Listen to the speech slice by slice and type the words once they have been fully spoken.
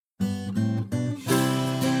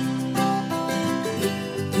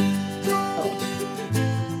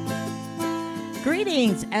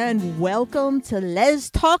Greetings and welcome to Let's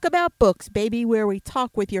Talk About Books, baby, where we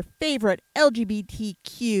talk with your favorite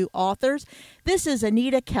LGBTQ authors. This is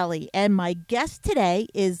Anita Kelly, and my guest today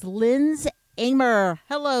is Lindz Amer.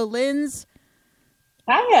 Hello, Lindz.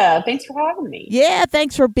 Hiya, thanks for having me. Yeah,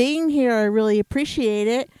 thanks for being here. I really appreciate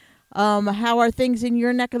it. How are things in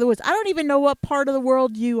your neck of the woods? I don't even know what part of the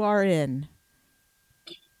world you are in.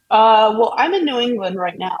 Well, I'm in New England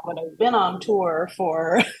right now, but I've been on tour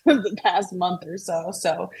for the past month or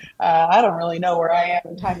so. I don't really know where I am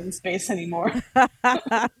in time and space anymore.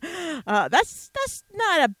 That's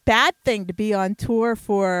not a bad thing to be on tour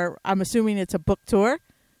for. I'm assuming it's a book tour.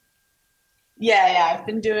 Yeah, I've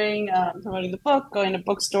been doing promoting the book, going to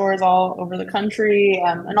bookstores all over the country,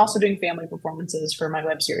 and also doing family performances for my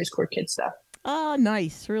web series, Core Kid Stuff. Oh,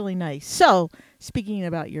 nice. Really nice. So, speaking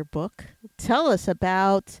about your book, tell us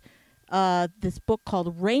about this book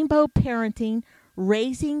called Rainbow Parenting,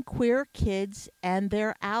 Raising Queer Kids and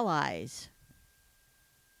Their Allies.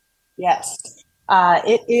 Yes.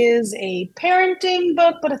 It is a parenting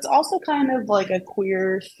book, but it's also kind of like a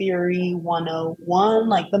queer theory 101,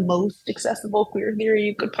 like the most accessible queer theory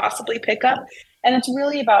you could possibly pick up. And it's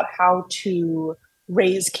really about how to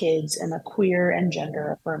raise kids in a queer and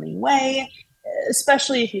gender affirming way,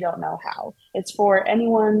 especially if you don't know how. It's for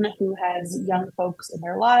anyone who has young folks in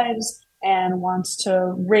their lives and wants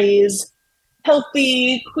to raise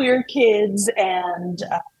healthy queer kids and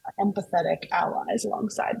empathetic allies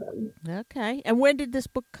alongside them. Okay. And when did this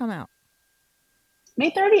book come out?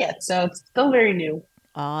 May 30th, so it's still very new.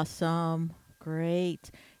 Awesome.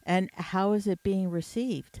 Great. And how is it being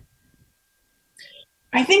received?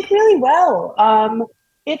 I think really well.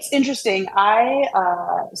 It's interesting. I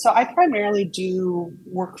primarily do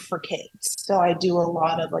work for kids. So I do a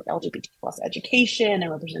lot of like LGBT plus education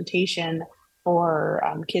and representation for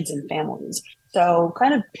kids and families. So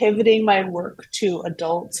kind of pivoting my work to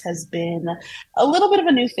adults has been a little bit of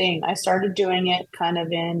a new thing. I started doing it kind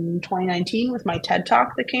of in 2019 with my TED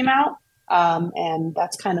Talk that came out. And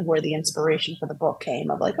that's kind of where the inspiration for the book came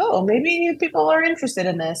of like, oh, maybe people are interested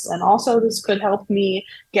in this. And also this could help me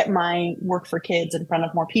get my work for kids in front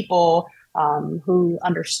of more people who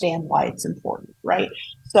understand why it's important, right?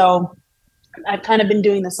 So I've kind of been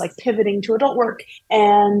doing this like pivoting to adult work.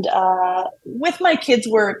 And with my kids'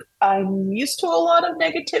 work, I'm used to a lot of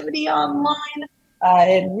negativity online.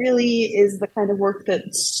 It really is the kind of work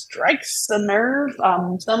that strikes a nerve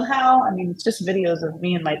somehow. I mean, it's just videos of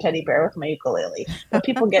me and my teddy bear with my ukulele, but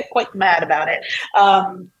people get quite mad about it.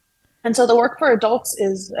 And so the work for adults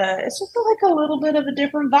is it's just like a little bit of a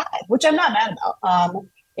different vibe, which I'm not mad about.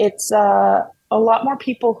 It's a lot more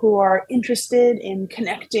people who are interested in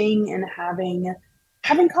connecting and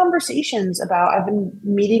having conversations about. I've been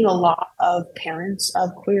meeting a lot of parents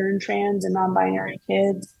of queer and trans and non-binary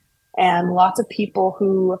kids, and lots of people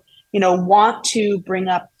who, want to bring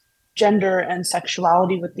up gender and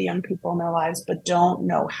sexuality with the young people in their lives, but don't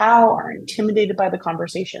know how, are intimidated by the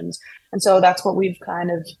conversations. And so that's what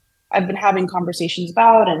I've been having conversations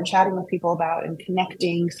about and chatting with people about and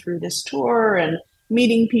connecting through this tour and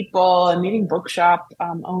meeting people and meeting bookshop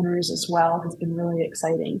owners as well has been really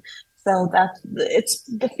exciting. So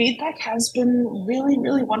the feedback has been really,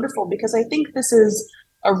 really wonderful because I think this is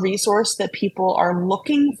a resource that people are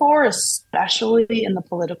looking for, especially in the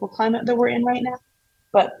political climate that we're in right now,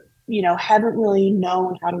 but haven't really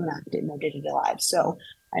known how to enact it in their day-to-day lives. So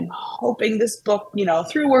I'm hoping this book,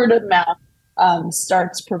 through word of mouth,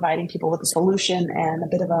 starts providing people with a solution and a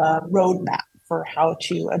bit of a roadmap for how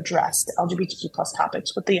to address the LGBTQ plus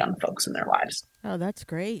topics with the young folks in their lives. Oh, that's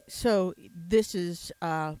great. So this is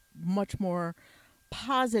much more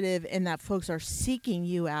positive in that folks are seeking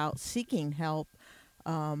you out, seeking help,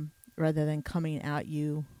 rather than coming at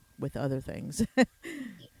you with other things.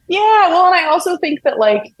 Yeah, well, and I also think that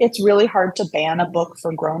like it's really hard to ban a book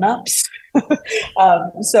for grown-ups.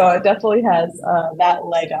 So it definitely has that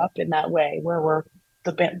leg up in that way where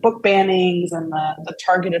book bannings and the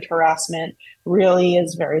targeted harassment really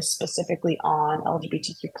is very specifically on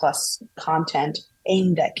LGBTQ plus content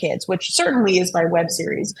aimed at kids, which certainly is my web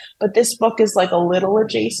series. But this book is like a little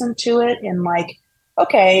adjacent to it in like,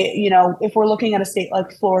 okay, if we're looking at a state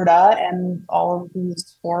like Florida and all of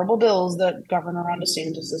these horrible bills that Governor Ron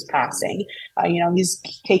DeSantis is passing, he's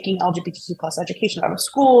taking LGBTQ plus education out of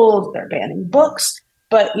schools, they're banning books.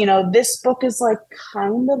 But, this book is like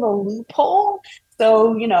kind of a loophole.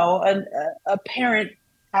 So, a parent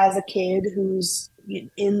has a kid who's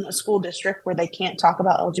in a school district where they can't talk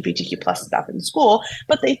about LGBTQ plus stuff in school,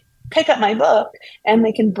 but they pick up my book and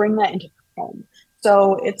they can bring that into their home.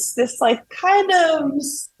 So it's this like kind of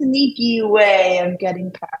sneaky way of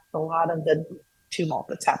getting past a lot of the tumult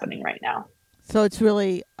that's happening right now. So it's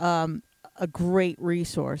really a great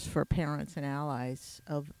resource for parents and allies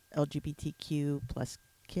of LGBTQ plus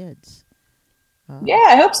kids. Yeah,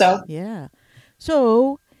 I hope so. Yeah.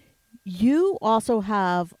 So you also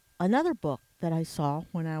have another book that I saw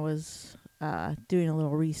when I was doing a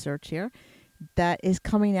little research here that is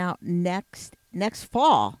coming out next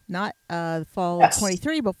fall, not fall of Yes,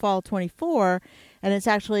 23, but fall of 24, and it's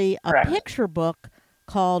actually a correct. picture book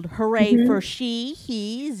called "Hooray for Hmm. She,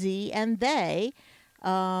 He, Z, and They."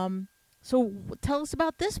 Um, so tell us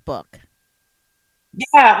about this book.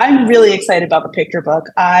 Yeah, I'm really excited about the picture book.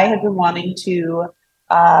 I have been wanting to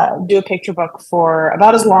do a picture book for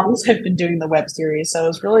about as long as I've been doing the web series. So it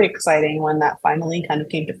was really exciting when that finally kind of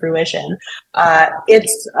came to fruition.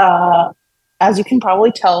 It's as you can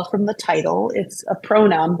probably tell from the title, it's a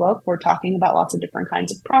pronoun book. We're talking about lots of different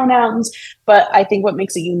kinds of pronouns, but I think what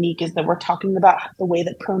makes it unique is that we're talking about the way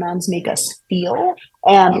that pronouns make us feel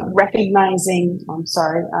and recognizing. I'm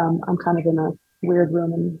sorry, I'm kind of in a weird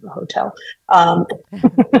room in a hotel. Um,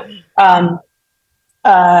 um,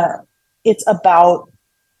 uh, it's about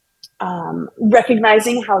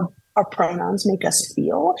recognizing how our pronouns make us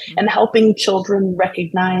feel and Mhm. helping children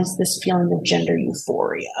recognize this feeling of gender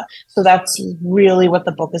euphoria. So that's really what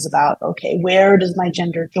the book is about. Okay, where does my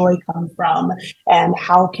gender joy come from? And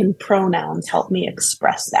how can pronouns help me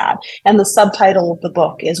express that? And the subtitle of the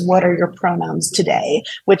book is What Are Your Pronouns Today?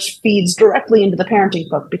 Which feeds directly into the parenting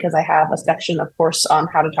book because I have a section, of course, on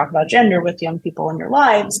how to talk about gender with young people in your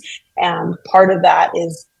lives. And part of that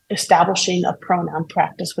is establishing a pronoun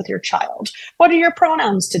practice with your child. What are your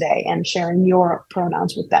pronouns today? And sharing your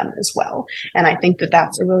pronouns with them as well. And I think that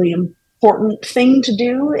that's a really important thing to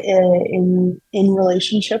do in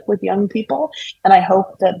relationship with young people. And I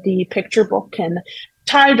hope that the picture book can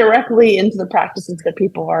tie directly into the practices that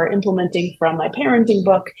people are implementing from my parenting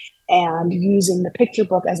book and using the picture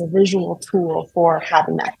book as a visual tool for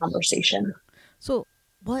having that conversation. So,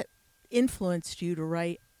 what influenced you to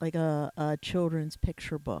write like a children's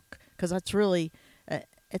picture book? Because that's really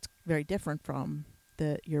it's very different from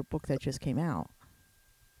the your book that just came out.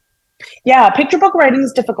 Yeah, picture book writing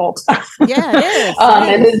is difficult. Yeah, it is. It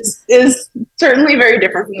And is. is certainly very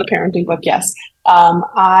different from the parenting book. Yes.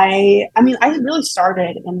 I mean, I really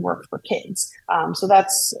started in work for kids. So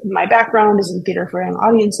that's my background is in theater for young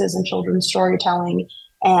audiences and children's storytelling.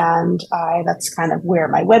 And that's kind of where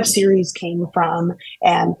my web series came from.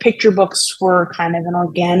 And picture books were kind of an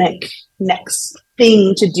organic next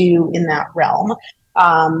thing to do in that realm.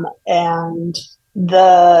 And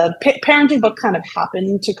the parenting book kind of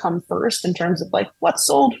happened to come first in terms of like what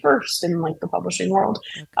sold first in like the publishing world.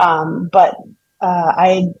 Okay. But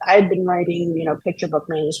I'd been writing, picture book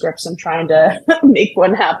manuscripts and trying to make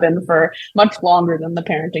one happen for much longer than the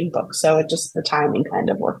parenting book. So it just the timing kind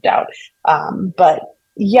of worked out. But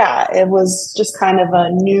yeah, it was just kind of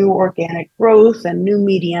a new organic growth and new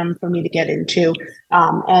medium for me to get into.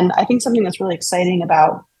 And I think something that's really exciting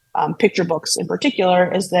about picture books in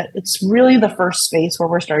particular is that it's really the first space where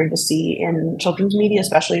we're starting to see in children's media,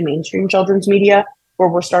 especially mainstream children's media, where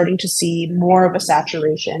we're starting to see more of a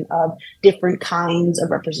saturation of different kinds of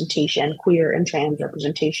representation, queer and trans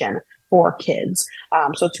representation for kids.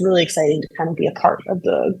 So it's really exciting to kind of be a part of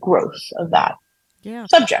the growth of that Yeah.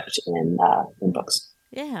 subject in books.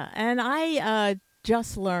 Yeah. And I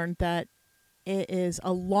just learned that it is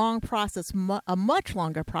a long process, a much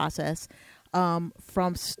longer process from Oh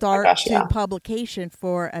my start gosh, to yeah. publication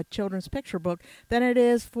for a children's picture book than it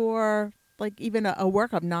is for like even a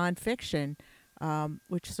work of nonfiction,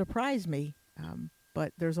 which surprised me.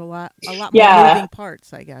 But there's a lot more Yeah. moving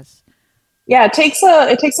parts, I guess. Yeah, it takes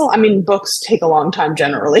a I mean books take a long time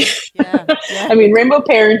generally. Yeah, yeah. I mean Rainbow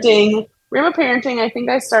Parenting I think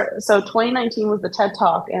I start so 2019 was the TED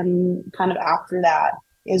Talk and kind of after that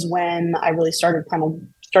is when I really started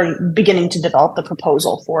beginning to develop the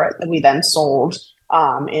proposal for it that we then sold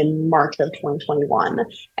in March of 2021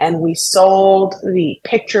 and we sold the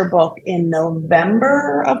picture book in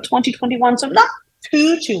November of 2021 so not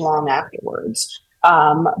too long afterwards.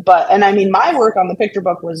 And I mean, my work on the picture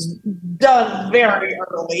book was done very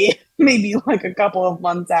early, maybe like a couple of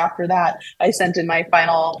months after that. I sent in my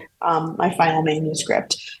final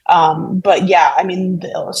manuscript. But yeah, I mean,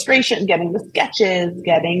 the illustration, getting the sketches,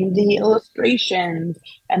 getting the illustrations,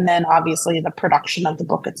 and then obviously the production of the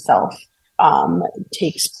book itself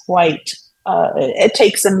takes it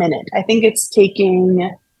takes a minute. I think it's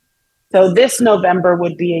taking so this November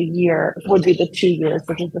would be the 2 years,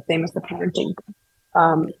 which is the same as the parenting.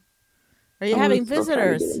 Um, Are you Someone's having still trying to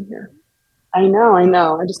get visitors? in here. I know, I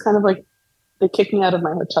know. I just kind of like they kicked me out of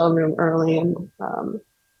my hotel room early, and I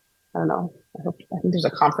don't know. I think there's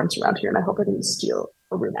a conference around here, and I hope I didn't steal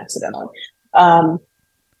a room accidentally.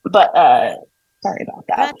 But sorry about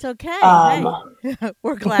that. That's okay. Um, Hey,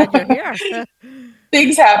 we're glad you're here.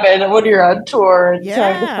 Things happen when you're on tour and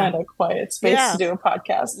trying to Yeah. find a quiet space to Yeah. do a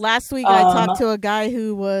podcast. Last week I talked Um, to a guy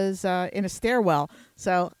who was in a stairwell.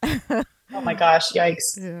 So, oh my gosh,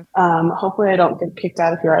 yikes. yeah. Hopefully I don't get kicked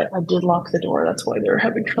out of here. I did lock the door. That's why they're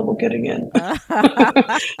having trouble getting in.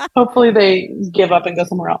 Hopefully they give up and go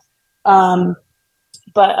somewhere else. Um,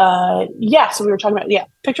 but yeah, so we were talking about, yeah,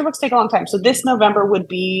 picture books take a long time. So this November would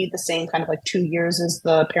be the same kind of like 2 years as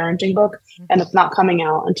the parenting book, and it's not coming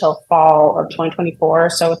out until fall of 2024.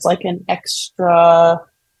 So it's like an extra,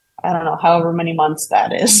 I don't know, however many months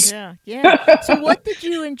that is. Yeah. Yeah. So, what did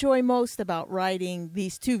you enjoy most about writing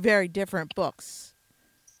these two very different books?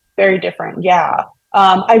 Very different. Yeah.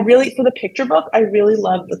 For the picture book, I really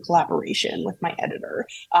love the collaboration with my editor.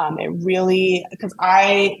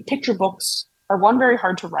 Picture books are one, very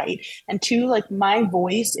hard to write, and two, like my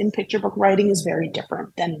voice in picture book writing is very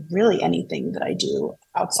different than really anything that I do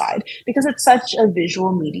outside because it's such a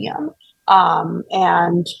visual medium.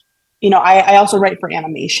 And I also write for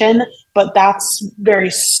animation, but that's very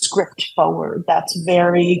script forward. That's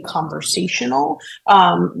very conversational,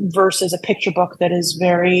 versus a picture book that is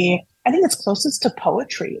very, I think it's closest to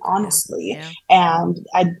poetry, honestly. Yeah. And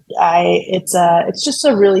it's just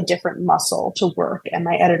a really different muscle to work. And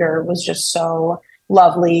my editor was just so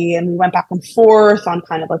lovely. And we went back and forth on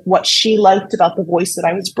kind of like what she liked about the voice that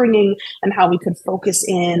I was bringing and how we could focus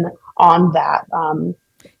in on that.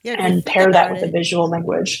 Yeah, And pair that with the visual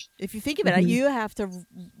language. If you think about it, you have to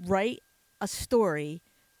write a story,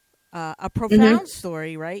 a profound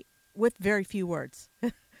story, right, with very few words.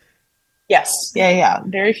 Yes. Yeah.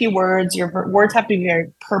 Very few words. Your words have to be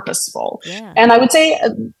very purposeful. Yeah. And I wouldn't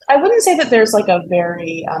say that there's like a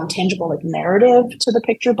very tangible like narrative to the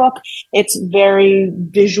picture book. It's very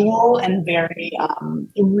visual and very,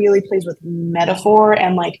 it really plays with metaphor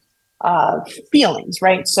and like feelings,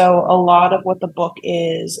 right? So a lot of what the book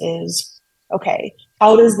is, okay,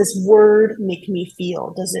 how does this word make me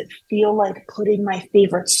feel? Does it feel like putting my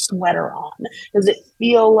favorite sweater on? Does it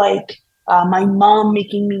feel like my mom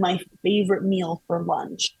making me my favorite meal for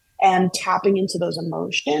lunch? And tapping into those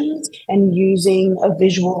emotions and using a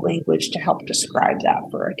visual language to help describe that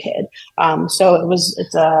for a kid. That's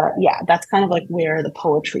kind of like where the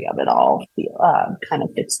poetry of it all kind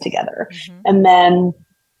of fits together. And then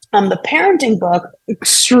the parenting book,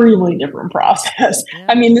 extremely different process. Yeah.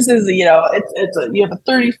 I mean, this is, you have a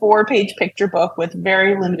 34-page picture book with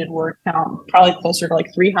very limited word count, probably closer to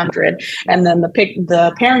like 300. And then the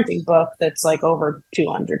parenting book that's like over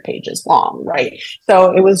 200 pages long, right?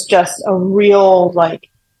 So it was just a real, like,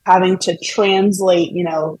 having to translate,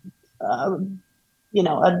 a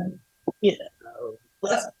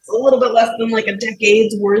little bit less than like a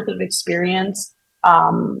decade's worth of experience,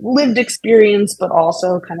 lived experience, but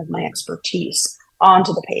also kind of my expertise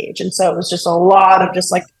onto the page. And so it was just a lot of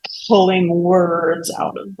just like pulling words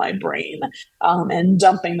out of my brain, and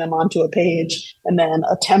dumping them onto a page and then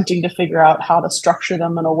attempting to figure out how to structure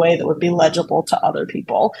them in a way that would be legible to other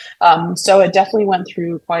people. So it definitely went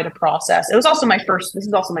through quite a process. This is also my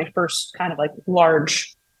first kind of like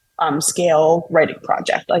large scale writing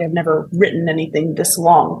project. Like I've never written anything this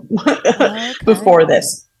long before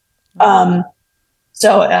this.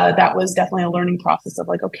 So that was definitely a learning process of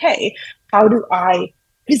like, okay, how do I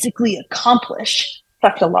physically accomplish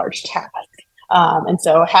such a large task? And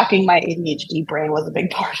so hacking my ADHD brain was a big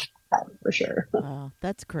part of that for sure. Wow,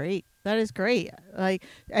 that's great. That is great.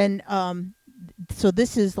 So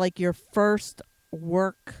this is like your first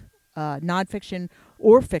work, nonfiction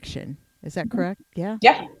or fiction. Is that correct? Yeah.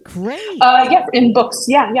 Yeah. Great. Yeah, in books.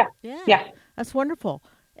 Yeah. That's wonderful.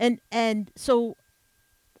 And so,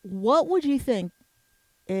 what would you think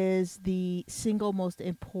is the single most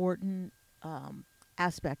important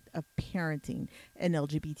aspect of parenting an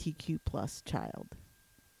LGBTQ plus child?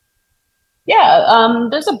 Yeah,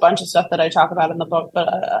 there's a bunch of stuff that I talk about in the book, but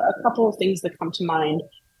a couple of things that come to mind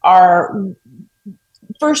are,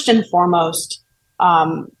 first and foremost,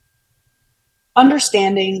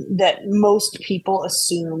 understanding that most people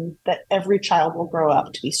assume that every child will grow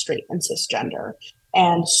up to be straight and cisgender.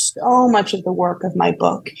 And so much of the work of my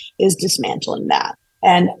book is dismantling that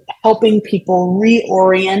and helping people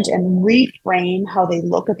reorient and reframe how they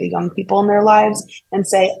look at the young people in their lives and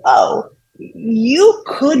say, oh, you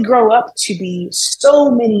could grow up to be so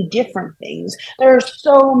many different things. There are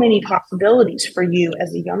so many possibilities for you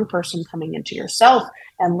as a young person coming into yourself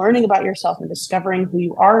and learning about yourself and discovering who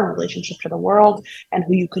you are in relationship to the world and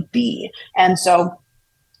who you could be. And so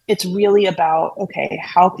it's really about, okay,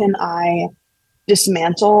 how can I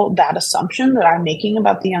dismantle that assumption that I'm making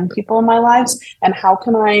about the young people in my lives? And how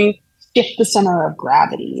can I shift the center of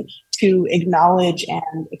gravity, to acknowledge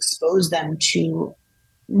and expose them to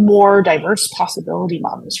more diverse possibility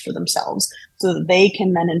models for themselves so that they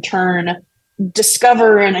can then in turn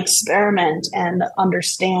discover and experiment and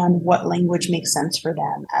understand what language makes sense for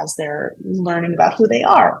them as they're learning about who they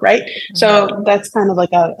are, right? Mm-hmm. So that's kind of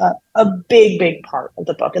like a big part of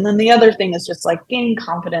the book. And then the other thing is just like gaining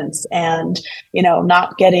confidence and,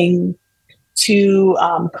 not getting too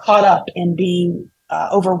caught up in being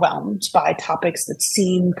overwhelmed by topics that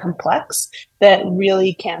seem complex that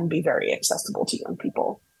really can be very accessible to young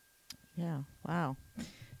people. Yeah. Wow.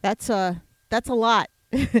 That's a lot.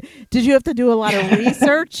 Did you have to do a lot of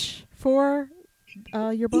research for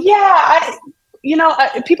your book? Yeah,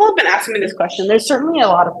 people have been asking me this question. There's certainly a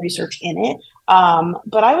lot of research in it,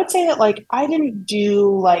 but I would say that I didn't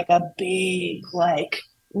do a big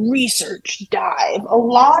research dive. A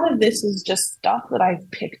lot of this is just stuff that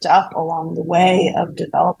I've picked up along the way of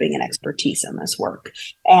developing an expertise in this work,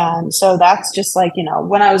 and so that's just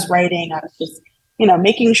when I was writing, I was just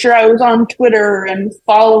making sure I was on Twitter and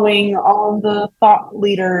following all of the thought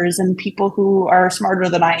leaders and people who are smarter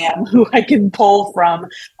than I am, who I can pull from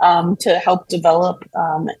to help develop,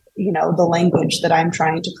 the language that I'm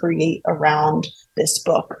trying to create around this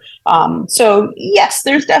book. So yes,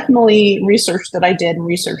 there's definitely research that I did and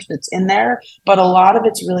research that's in there, but a lot of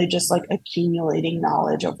it's really just accumulating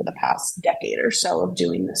knowledge over the past decade or so of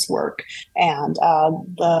doing this work and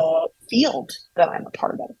the field that I'm a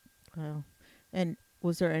part of. Wow. And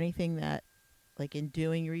was there anything that, in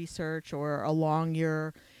doing research or along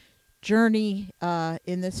your journey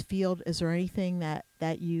in this field, is there anything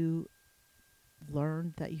that you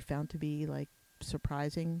learned that you found to be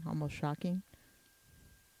surprising, almost shocking?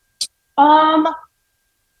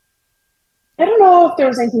 I don't know if there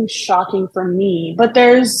was anything shocking for me, but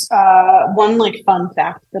there's one fun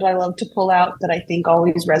fact that I love to pull out that I think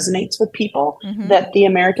always resonates with people, mm-hmm. that the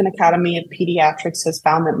American Academy of Pediatrics has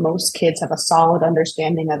found that most kids have a solid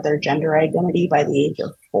understanding of their gender identity by the age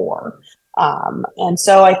of 4. And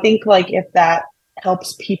so I think if that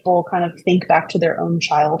helps people kind of think back to their own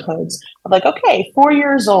childhoods of okay, 4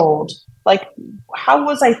 years old, how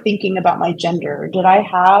was I thinking about my gender? Did I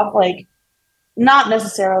have not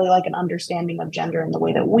necessarily an understanding of gender in the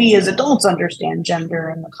way that we as adults understand gender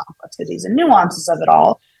and the complexities and nuances of it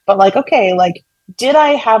all, but okay, did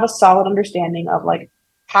I have a solid understanding of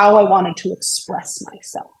how I wanted to express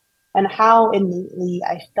myself and how innately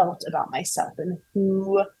I felt about myself and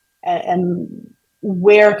who and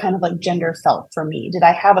where kind of gender felt for me? Did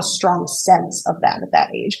I have a strong sense of that at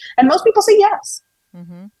that age? And most people say yes.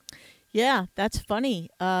 Mm-hmm. Yeah, that's funny.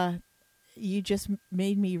 You just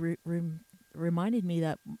made me reminded me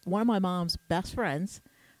that one of my mom's best friends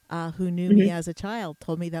who knew mm-hmm. me as a child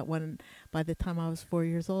told me that by the time I was 4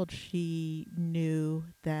 years old, she knew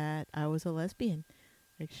that I was a lesbian.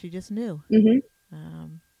 She just knew. Mm-hmm.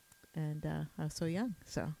 And I was so young,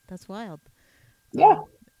 so that's wild. Yeah.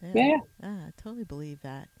 Yeah. I totally believe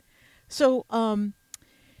that. So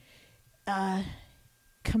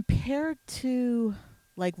compared to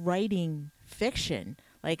writing fiction,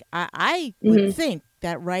 I would mm-hmm. think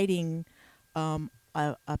that writing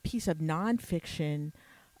a piece of nonfiction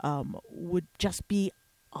would just be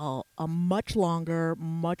a much longer,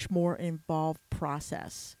 much more involved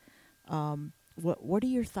process. What are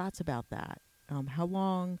your thoughts about that? How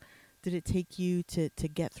long did it take you to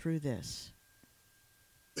get through this?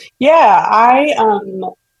 Yeah, I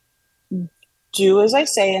do as I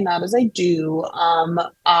say and not as I do.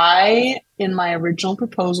 I, in my original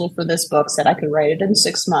proposal for this book, said I could write it in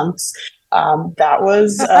 6 months. That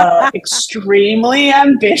was extremely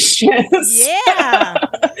ambitious. Yeah.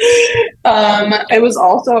 It was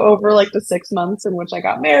also over the 6 months in which I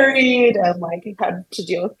got married and had to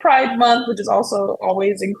deal with Pride Month, which is also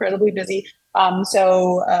always incredibly busy.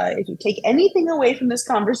 So if you take anything away from this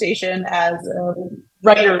conversation as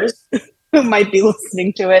writers who might be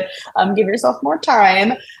listening to it, give yourself more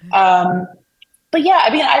time. But yeah,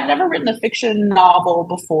 I've never written a fiction novel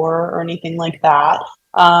before or anything like that.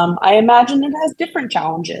 I imagine it has different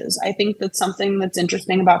challenges. I think that's something that's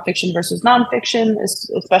interesting about fiction versus nonfiction,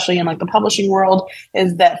 especially in the publishing world,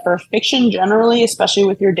 is that for fiction generally, especially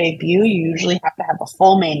with your debut, you usually have to have a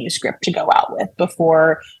full manuscript to go out with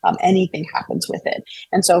before anything happens with it.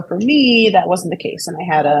 And so for me, that wasn't the case. And I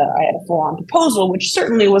had a full-on proposal, which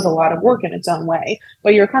certainly was a lot of work in its own way,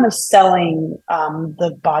 but you're kind of selling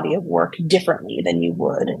the body of work differently than you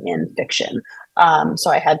would in fiction.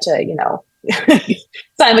 So I had to,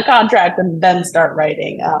 sign the contract and then start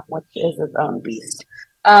writing, which is its own beast.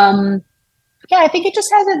 I think it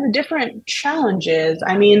just has its different challenges.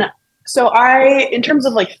 So in terms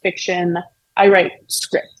of fiction, I write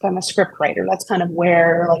script. I'm a script writer. That's kind of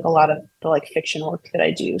where like a lot of the like fiction work that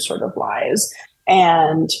I do sort of lies.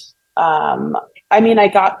 And um, I mean, I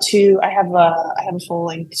have a full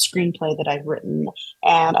length screenplay that I've written,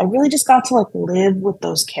 and I really just got to like live with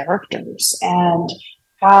those characters and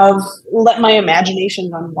have let my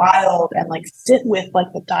imagination run wild and like sit with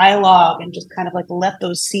like the dialogue and just kind of like let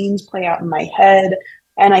those scenes play out in my head.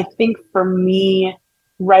 And I think for me,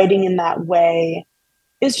 writing in that way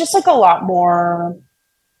is just like a lot more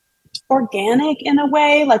organic in a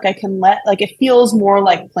way. Like I can let, like, it feels more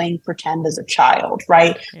like playing pretend as a child,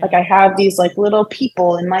 right? Yeah. Like I have these like little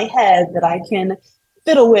people in my head that I can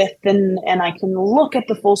fiddle with, and I can look at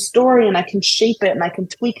the full story and I can shape it and I can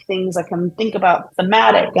tweak things. I can think about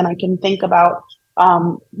thematic and I can think about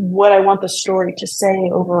what I want the story to say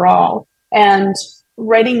overall. And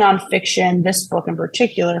writing nonfiction, this book in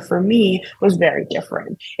particular, for me was very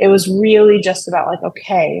different. It was really just about like,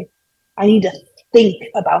 okay, I need to think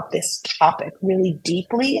about this topic really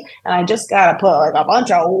deeply, and I just gotta put like a bunch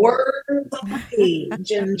of words on the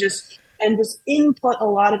page and just input a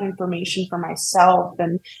lot of information for myself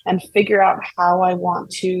and figure out how I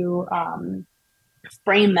want to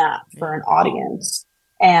frame that for an audience.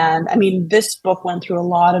 And I mean, this book went through a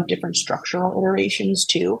lot of different structural iterations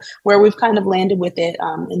too, where we've kind of landed with it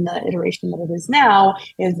in the iteration that it is now,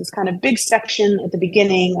 is this kind of big section at the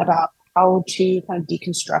beginning about how to kind of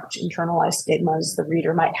deconstruct internalized stigmas the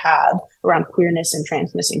reader might have around queerness and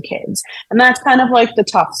transness in kids. And that's kind of like the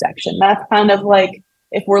tough section. That's kind of like,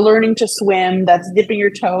 if we're learning to swim, that's dipping your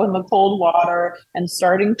toe in the cold water and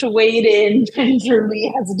starting to wade in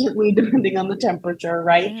gingerly, hesitantly, depending on the temperature,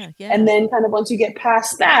 right? Yeah. And then kind of once you get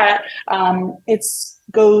past that, it's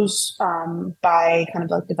goes by kind of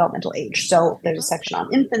like developmental age. So there's a section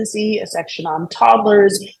on infancy, a section on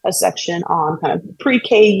toddlers, a section on kind of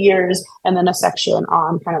pre-K years, and then a section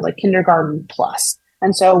on kind of like kindergarten plus.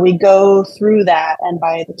 And so we go through that, and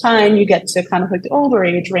by the time you get to kind of like the older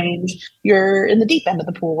age range, you're in the deep end of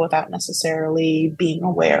the pool without necessarily being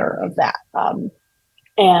aware of that.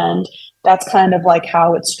 And that's kind of like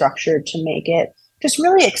how it's structured to make it just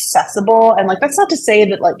really accessible. And like, that's not to say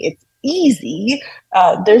that like it's easy.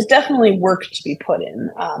 There's definitely work to be put in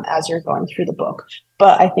as you're going through the book.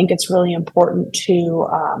 But I think it's really important to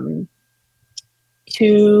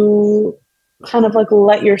kind of like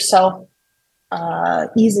let yourself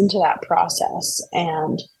ease into that process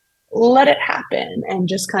and let it happen and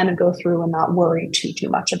just kind of go through and not worry too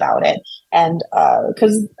much about it. And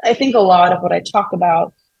because I think a lot of what I talk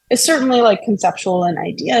about is certainly like conceptual and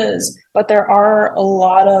ideas, but there are a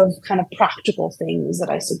lot of kind of practical things that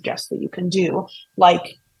I suggest that you can do,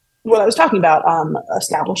 like what I was talking about,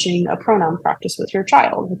 establishing a pronoun practice with your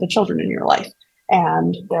child, with the children in your life.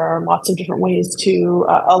 And there are lots of different ways to,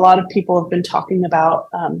 a lot of people have been talking about,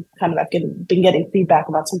 I've been getting feedback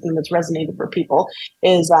about something that's resonated for people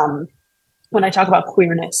is when I talk about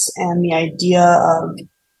queerness and the idea of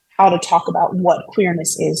how to talk about what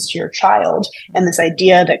queerness is to your child, and this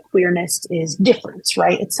idea that queerness is difference,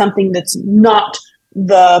 right? It's something that's not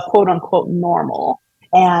the quote unquote normal.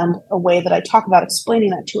 And a way that I talk about explaining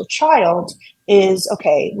that to a child is,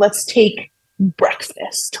 okay, let's take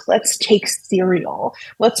breakfast. Let's take cereal.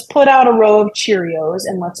 Let's put out a row of Cheerios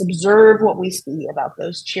and let's observe what we see about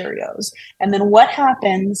those Cheerios. And then what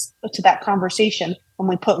happens to that conversation when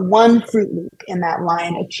we put one Fruit Loop in that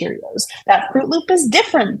line of Cheerios? That Fruit Loop is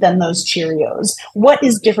different than those Cheerios. What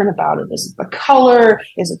is different about it? Is it the color?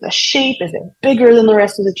 Is it the shape? Is it bigger than the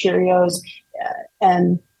rest of the Cheerios?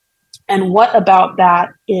 And what about that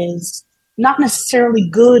is not necessarily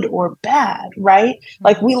good or bad, right?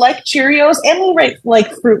 Like we like Cheerios and we like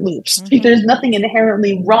Fruit Loops. Mm-hmm. There's nothing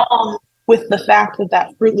inherently wrong with the fact that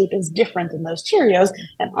that Fruit Loop is different than those Cheerios.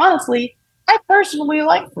 And honestly, I personally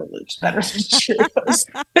like Fruit Loops better than Cheerios.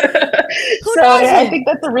 So I think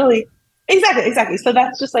that's a really, exactly. So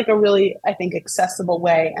that's just like a really, I think, accessible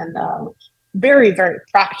way and very, very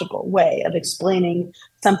practical way of explaining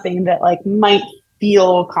something that like might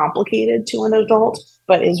feel complicated to an adult,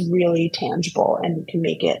 but is really tangible and can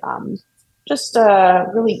make it just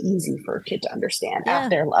really easy for a kid to understand at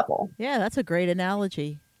their level. Yeah, that's a great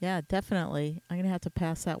analogy. Yeah, definitely. I'm going to have to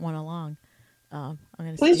pass that one along.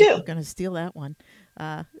 Please do. I'm going to steal that one.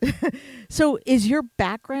 So is your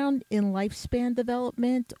background in lifespan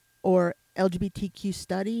development or LGBTQ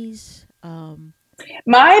studies?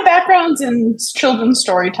 My background's in children's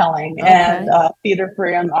storytelling and theater for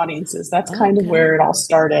young audiences. That's kind of where it all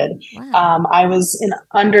started. Wow. I was in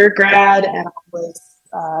undergrad and I was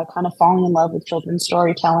kind of falling in love with children's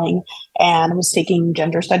storytelling and was taking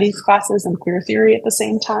gender studies classes and queer theory at the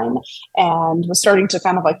same time, and was starting to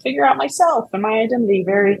kind of like figure out myself and my identity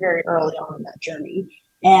very, very early on in that journey.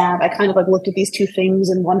 And I kind of like looked at these two things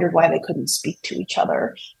and wondered why they couldn't speak to each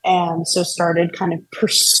other. And so started kind of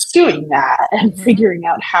pursuing that and figuring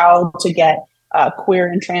out how to get queer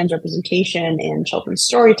and trans representation in children's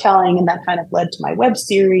storytelling. And that kind of led to my web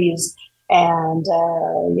series. And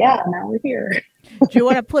yeah, now we're here. Do you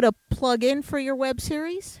want to put a plug in for your web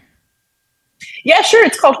series? Yeah, sure.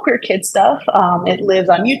 It's called Queer Kid Stuff. It lives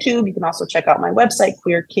on YouTube. You can also check out my website,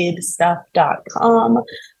 queerkidstuff.com.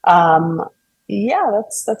 Yeah,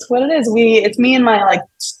 that's what it is. It's me and my like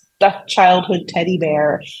stuffed childhood teddy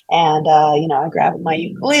bear, and I grab my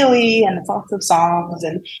ukulele, and it's lots of songs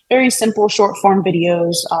and very simple short form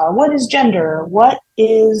videos. What is gender? What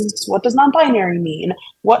does non-binary mean?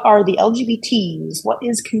 What are the LGBTs? What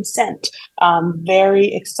is consent?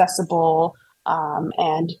 Very accessible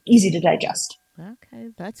and easy to digest. Okay,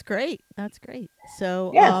 that's great. That's great.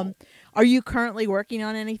 So, yeah. Are you currently working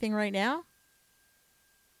on anything right now?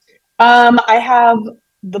 I have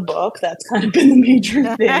the book. That's kind of been the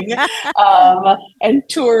major thing. And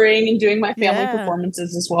touring and doing my family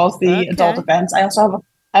performances as well as the adult events. I also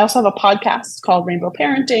have a podcast called Rainbow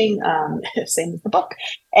Parenting, same as the book.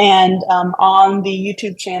 And on the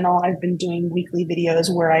YouTube channel, I've been doing weekly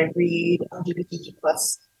videos where I read LGBTQ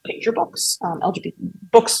plus picture books,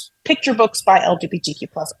 picture books by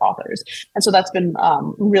LGBTQ plus authors. And so that's been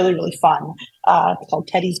really, really fun. It's called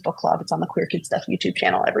Teddy's Book Club. It's on the Queer Kid Stuff YouTube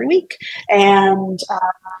channel every week. And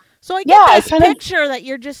so I get this picture that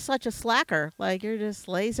you're just such a slacker, like you're just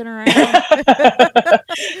lazing around.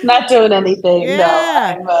 Not doing anything.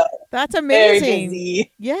 Yeah, no, that's amazing. Very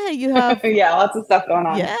busy. Yeah, you have lots of stuff going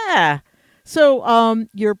on. Yeah. So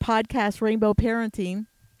your podcast, Rainbow Parenting,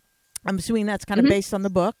 I'm assuming that's kind of based on the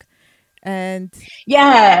book. And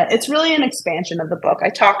yeah, it's really an expansion of the book. I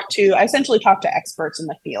essentially talk to experts in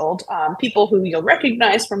the field, people who you'll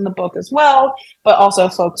recognize from the book as well, but also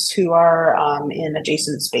folks who are in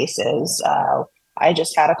adjacent spaces. I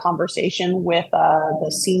just had a conversation with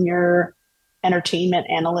the senior entertainment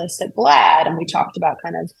analyst at GLAAD, and we talked about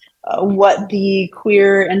kind of what the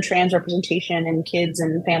queer and trans representation in kids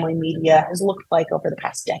and family media has looked like over the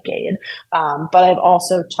past decade. But I've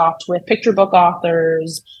also talked with picture book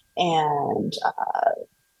authors and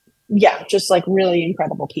just like really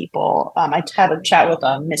incredible people. I had a chat with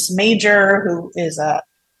Miss Major, who is a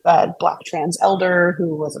Black trans elder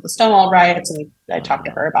who was at the Stonewall riots, and I talked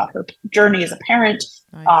to her about her journey as a parent.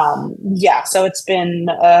 Nice. So it's been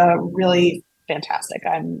really fantastic.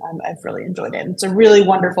 I've really enjoyed it. It's a really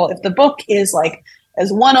wonderful. If the book is like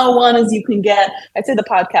as 101 as you can get, I'd say the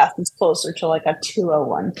podcast is closer to like a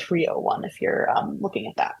 201, 301 if you're looking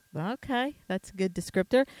at that. Okay, that's a good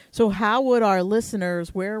descriptor. So how would our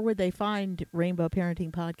listeners, where would they find Rainbow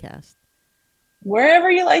Parenting Podcast? Wherever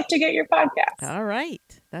you like to get your podcast. All right.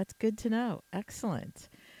 That's good to know. Excellent.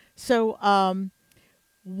 So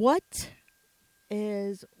what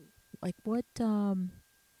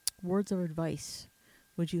words of advice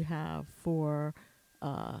would you have for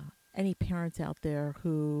any parents out there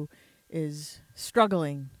who is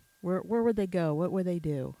struggling? Where would they go? What would they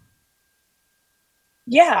do?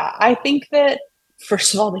 Yeah, I think that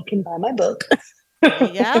first of all, they can buy my book.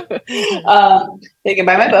 Yeah. They can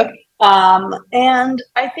buy my book. And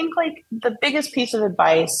I think like the biggest piece of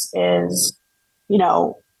advice is,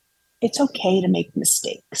 it's okay to make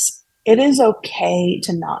mistakes. It is okay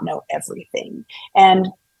to not know everything. And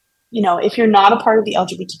if you're not a part of the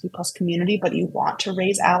LGBTQ plus community, but you want to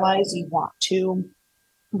raise allies, you want to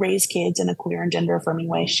raise kids in a queer and gender affirming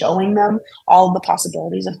way, showing them all of the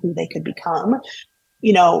possibilities of who they could become,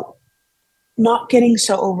 not getting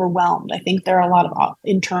so overwhelmed. I think there are a lot of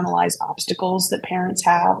internalized obstacles that parents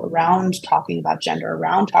have around talking about gender,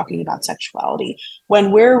 around talking about sexuality,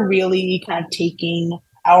 when we're really kind of taking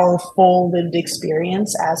our full lived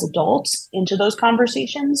experience as adults into those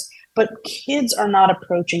conversations. But kids are not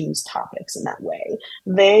approaching these topics in that way.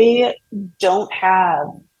 They don't have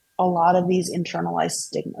a lot of these internalized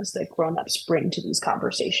stigmas that grown-ups bring to these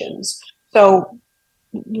conversations. So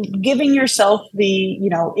giving yourself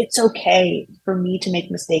it's okay for me to make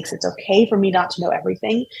mistakes. It's okay for me not to know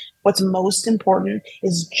everything. What's most important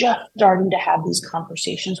is just starting to have these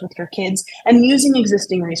conversations with your kids and using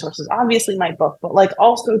existing resources. Obviously my book, but like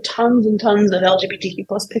also tons and tons of LGBTQ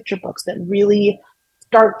plus picture books that really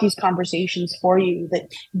start these conversations for you,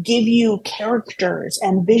 that give you characters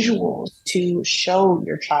and visuals to show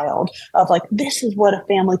your child of like, this is what a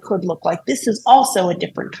family could look like. This is also a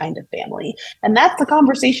different kind of family. And that's the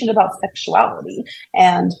conversation about sexuality.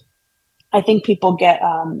 And I think people get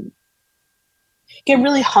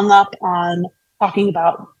really hung up on talking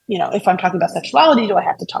about, if I'm talking about sexuality, do I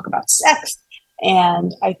have to talk about sex?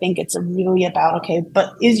 And I think it's really about, okay,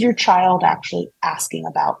 but is your child actually asking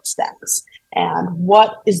about sex? And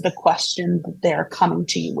what is the question that they're coming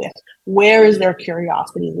to you with? Where is their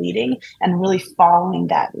curiosity leading? And really following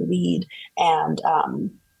that lead and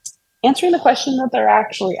answering the question that they're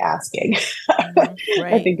actually asking, I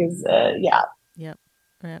Right. think is, yeah, Yep.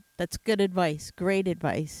 Yep. That's good advice. Great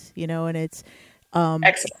advice. And um,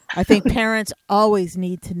 excellent. I think parents always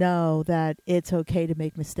need to know that it's okay to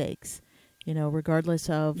make mistakes. Regardless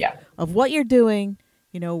Yeah, of what you're doing.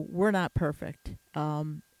 We're not perfect.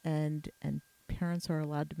 And parents are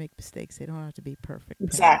allowed to make mistakes. They don't have to be perfect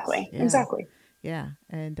parents. exactly. Yeah. Exactly. Yeah.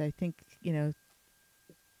 And I think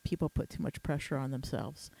people put too much pressure on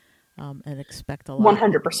themselves, and expect a lot.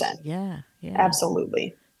 100%. Yeah. Yeah.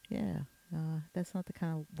 Absolutely. Yeah. That's not the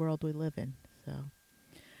kind of world we live in.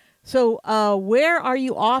 So, where are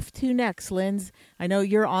you off to next, Lindz? I know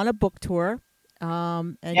you're on a book tour,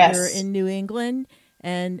 and you're Yes. in New England,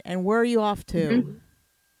 and where are you off to? Mhm.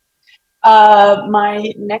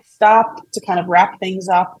 My next stop to kind of wrap things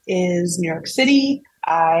up is New York City.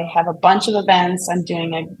 I have a bunch of events. I'm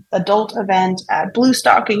doing an adult event at Blue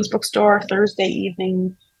Stockings Bookstore Thursday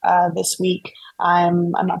evening this week. I'm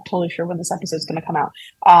not totally sure when this episode is going to come out,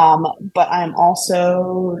 but I'm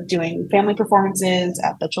also doing family performances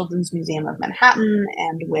at the Children's Museum of Manhattan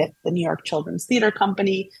and with the New York Children's Theater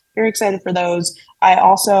Company. Very excited for those. I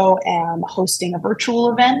also am hosting a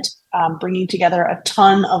virtual event, bringing together a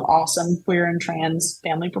ton of awesome queer and trans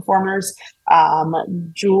family performers.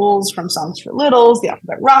 Jules from Songs for Littles, the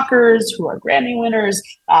Alphabet Rockers, who are Grammy winners,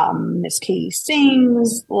 Miss Katie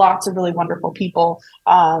Sings, lots of really wonderful people.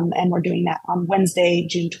 And we're doing that on Wednesday,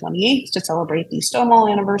 June 28th to celebrate the Stonewall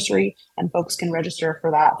anniversary. And folks can register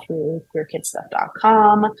for that through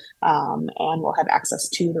queerkidstuff.com. And we'll have access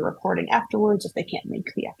to the recording afterwards if they can't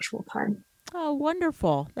make the actual time. Oh,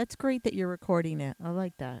 wonderful! That's great that you're recording it. I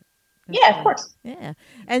like that. That's Yeah, of great. course. Yeah.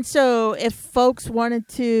 And so, if folks wanted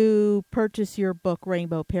to purchase your book,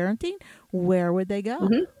 Rainbow Parenting, where would they go?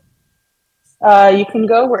 Mm-hmm. You can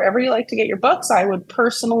go wherever you like to get your books. I would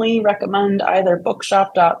personally recommend either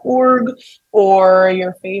bookshop.org or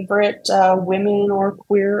your favorite women or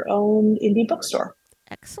queer owned indie bookstore.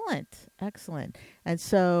 Excellent. Excellent. And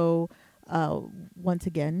so, uh, once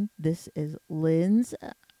again, this is Lindz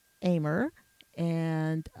Amer,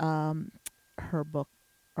 and her book,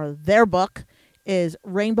 or their book, is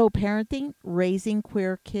Rainbow Parenting: Raising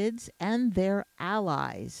Queer Kids and Their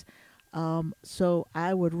Allies. So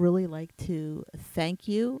I would really like to thank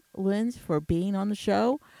you, Lindz, for being on the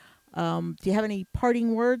show. Do you have any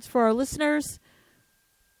parting words for our listeners?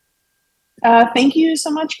 Thank you so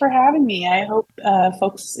much for having me. I hope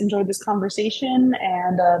folks enjoyed this conversation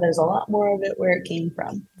and there's a lot more of it where it came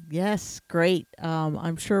from. Yes, great.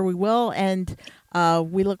 I'm sure we will. And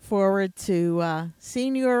we look forward to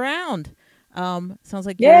seeing you around. Sounds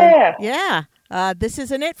like Yeah. yeah, this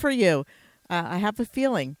isn't it for you. I have a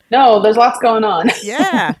feeling. No, there's lots going on.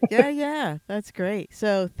 Yeah, yeah, yeah. That's great.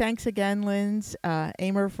 So thanks again, Lindz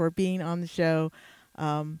Amer, for being on the show.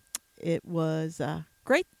 It was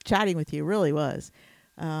great chatting with you. Really was.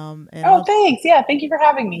 And Oh, thanks. Yeah, thank you for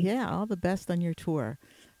having me. yeah, all the best on your tour.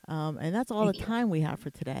 And that's all the Thank you. time we have for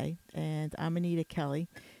today. And I'm Anita Kelly.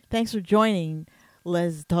 Thanks for joining.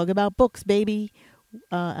 Let's talk about books, baby.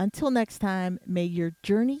 Until next time, may your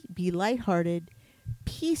journey be lighthearted,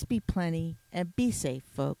 peace be plenty, and be safe,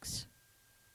 folks.